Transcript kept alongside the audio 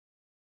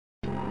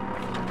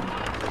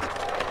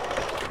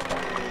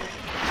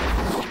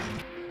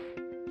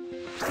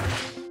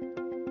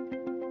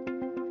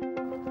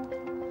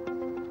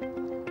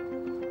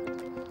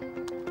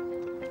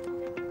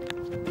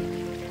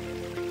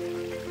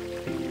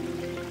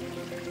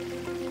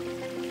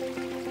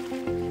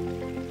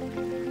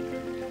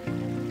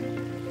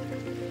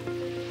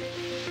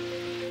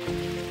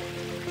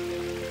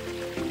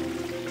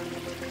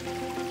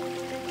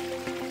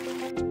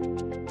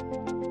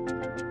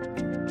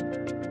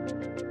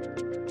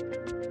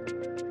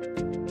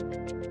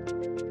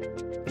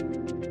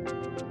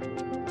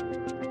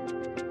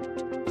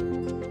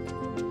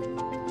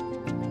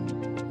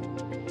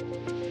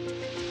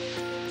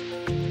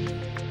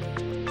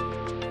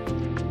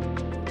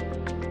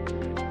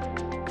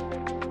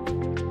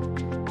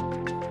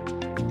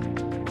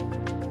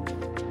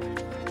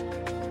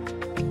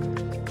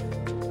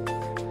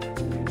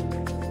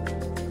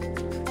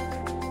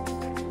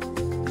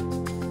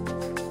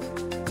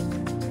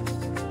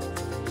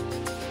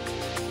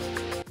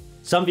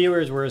Some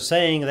viewers were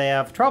saying they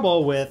have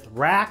trouble with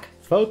rack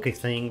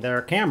focusing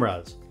their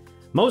cameras.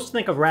 Most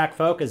think of rack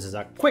focus as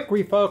a quick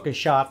refocus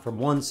shot from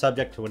one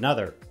subject to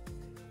another.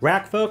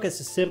 Rack focus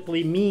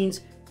simply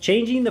means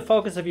changing the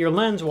focus of your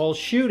lens while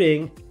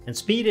shooting, and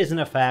speed isn't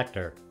a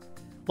factor.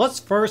 Let's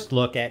first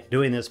look at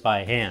doing this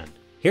by hand.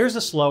 Here's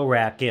a slow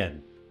rack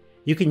in.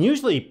 You can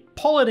usually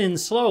pull it in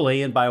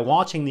slowly, and by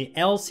watching the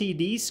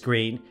LCD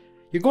screen,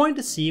 you're going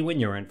to see when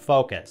you're in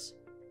focus.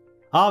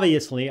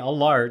 Obviously, a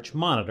large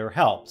monitor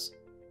helps.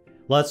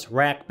 Let's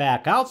rack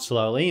back out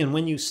slowly, and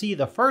when you see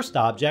the first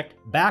object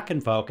back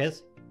in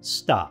focus,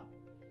 stop.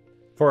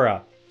 For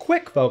a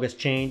quick focus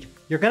change,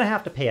 you're going to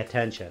have to pay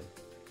attention.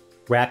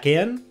 Rack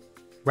in,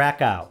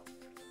 rack out.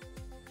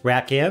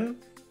 Rack in,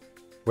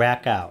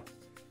 rack out.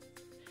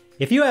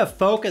 If you have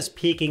focus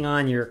peaking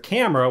on your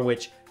camera,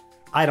 which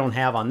I don't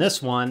have on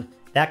this one,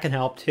 that can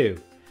help too.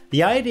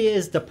 The idea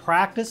is to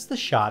practice the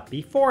shot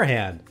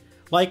beforehand.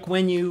 Like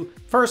when you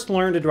first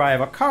learned to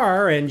drive a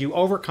car and you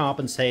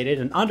overcompensated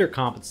and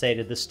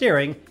undercompensated the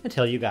steering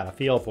until you got a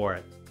feel for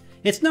it.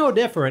 It's no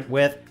different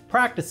with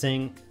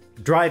practicing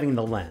driving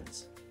the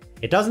lens.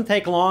 It doesn't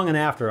take long, and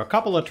after a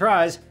couple of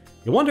tries,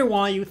 you wonder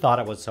why you thought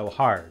it was so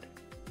hard.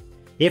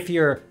 If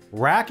you're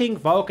racking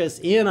focus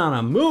in on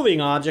a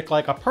moving object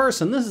like a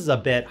person, this is a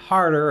bit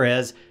harder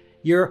as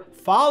you're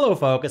follow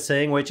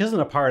focusing, which isn't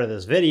a part of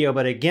this video,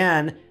 but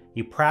again,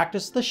 you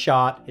practice the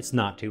shot, it's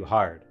not too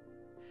hard.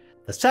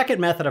 The second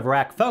method of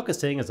rack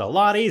focusing is a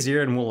lot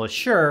easier and will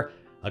assure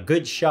a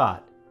good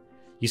shot.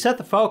 You set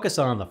the focus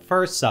on the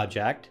first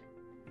subject,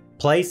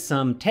 place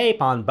some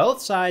tape on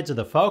both sides of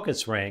the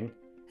focus ring,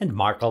 and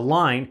mark a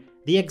line,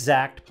 the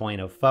exact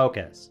point of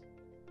focus.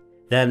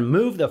 Then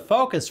move the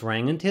focus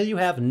ring until you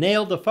have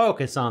nailed the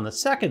focus on the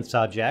second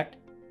subject,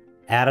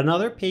 add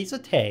another piece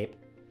of tape,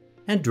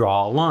 and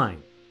draw a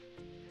line.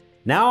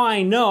 Now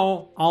I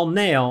know I'll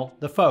nail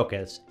the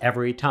focus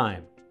every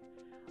time.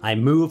 I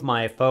move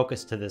my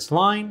focus to this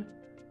line,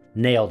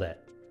 nailed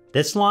it.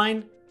 This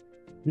line,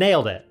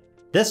 nailed it.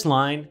 This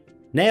line,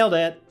 nailed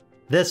it.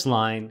 This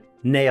line,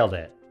 nailed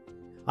it.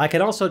 I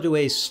can also do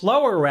a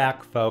slower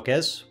rack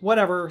focus,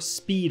 whatever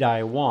speed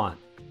I want.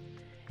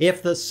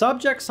 If the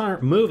subjects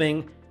aren't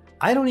moving,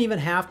 I don't even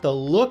have to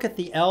look at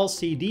the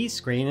LCD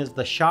screen as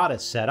the shot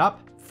is set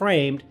up,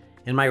 framed,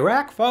 and my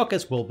rack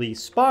focus will be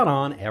spot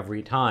on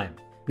every time.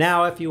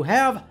 Now, if you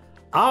have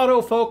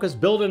autofocus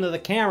built into the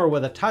camera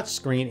with a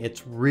touchscreen,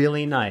 it's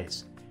really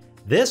nice.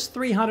 This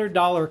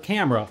 $300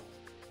 camera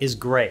is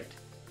great.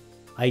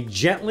 I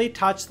gently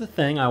touch the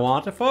thing I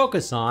want to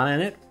focus on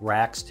and it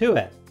racks to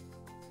it.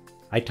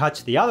 I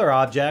touch the other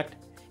object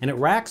and it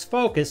racks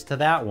focus to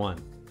that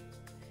one.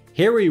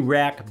 Here we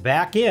rack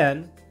back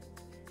in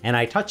and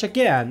I touch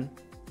again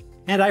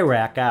and I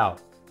rack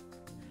out.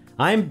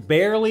 I'm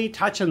barely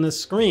touching the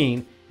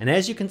screen, and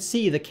as you can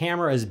see, the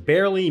camera is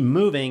barely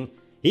moving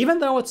even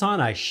though it's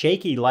on a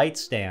shaky light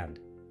stand.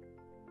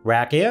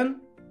 Rack in,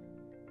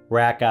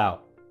 rack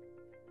out.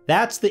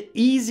 That's the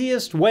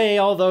easiest way,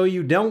 although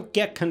you don't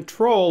get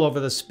control over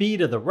the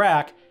speed of the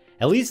rack,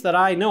 at least that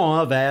I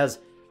know of, as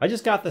I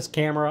just got this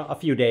camera a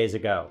few days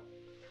ago.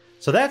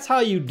 So that's how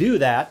you do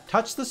that.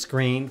 Touch the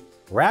screen,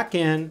 rack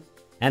in,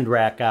 and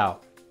rack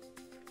out.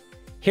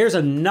 Here's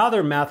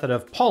another method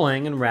of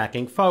pulling and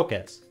racking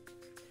focus.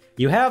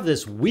 You have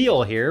this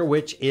wheel here,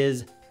 which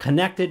is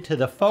connected to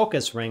the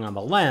focus ring on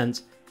the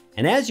lens,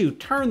 and as you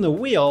turn the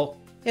wheel,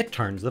 it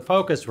turns the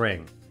focus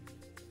ring.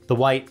 The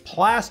white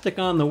plastic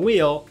on the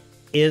wheel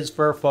is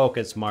for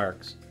focus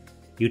marks.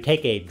 You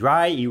take a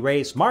dry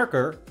erase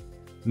marker,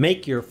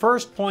 make your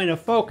first point of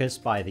focus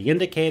by the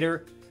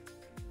indicator,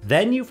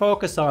 then you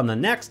focus on the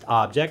next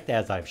object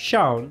as I've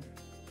shown,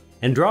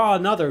 and draw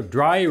another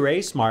dry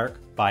erase mark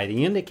by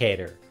the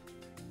indicator.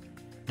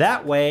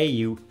 That way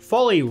you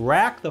fully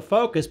rack the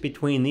focus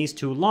between these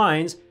two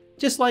lines,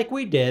 just like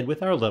we did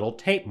with our little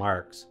tape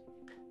marks.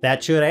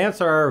 That should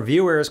answer our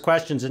viewers'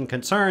 questions and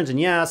concerns, and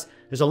yes,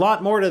 there's a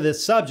lot more to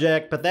this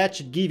subject, but that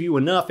should give you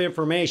enough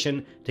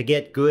information to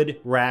get good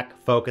rack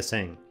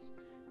focusing.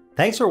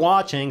 Thanks for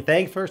watching,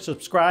 thanks for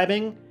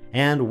subscribing,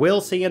 and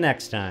we'll see you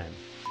next time.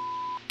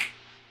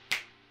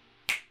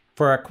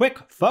 For a quick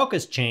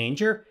focus change,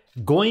 you're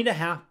going to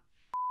have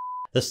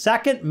the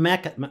second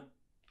method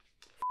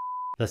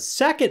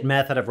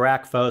of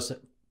rack focus.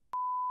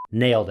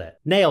 Nailed it,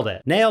 nailed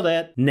it, nailed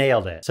it,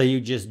 nailed it. So you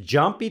just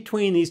jump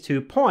between these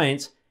 2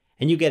 points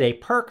and you get a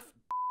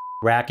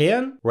rack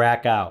in,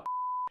 rack out.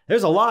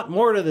 There's a lot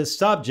more to this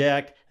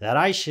subject that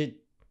I should...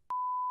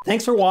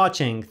 Thanks for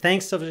watching.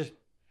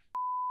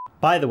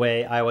 By the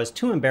way, I was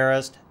too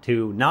embarrassed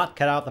to not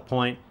cut out the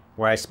point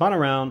where I spun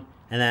around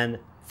and then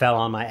fell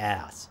on my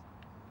ass.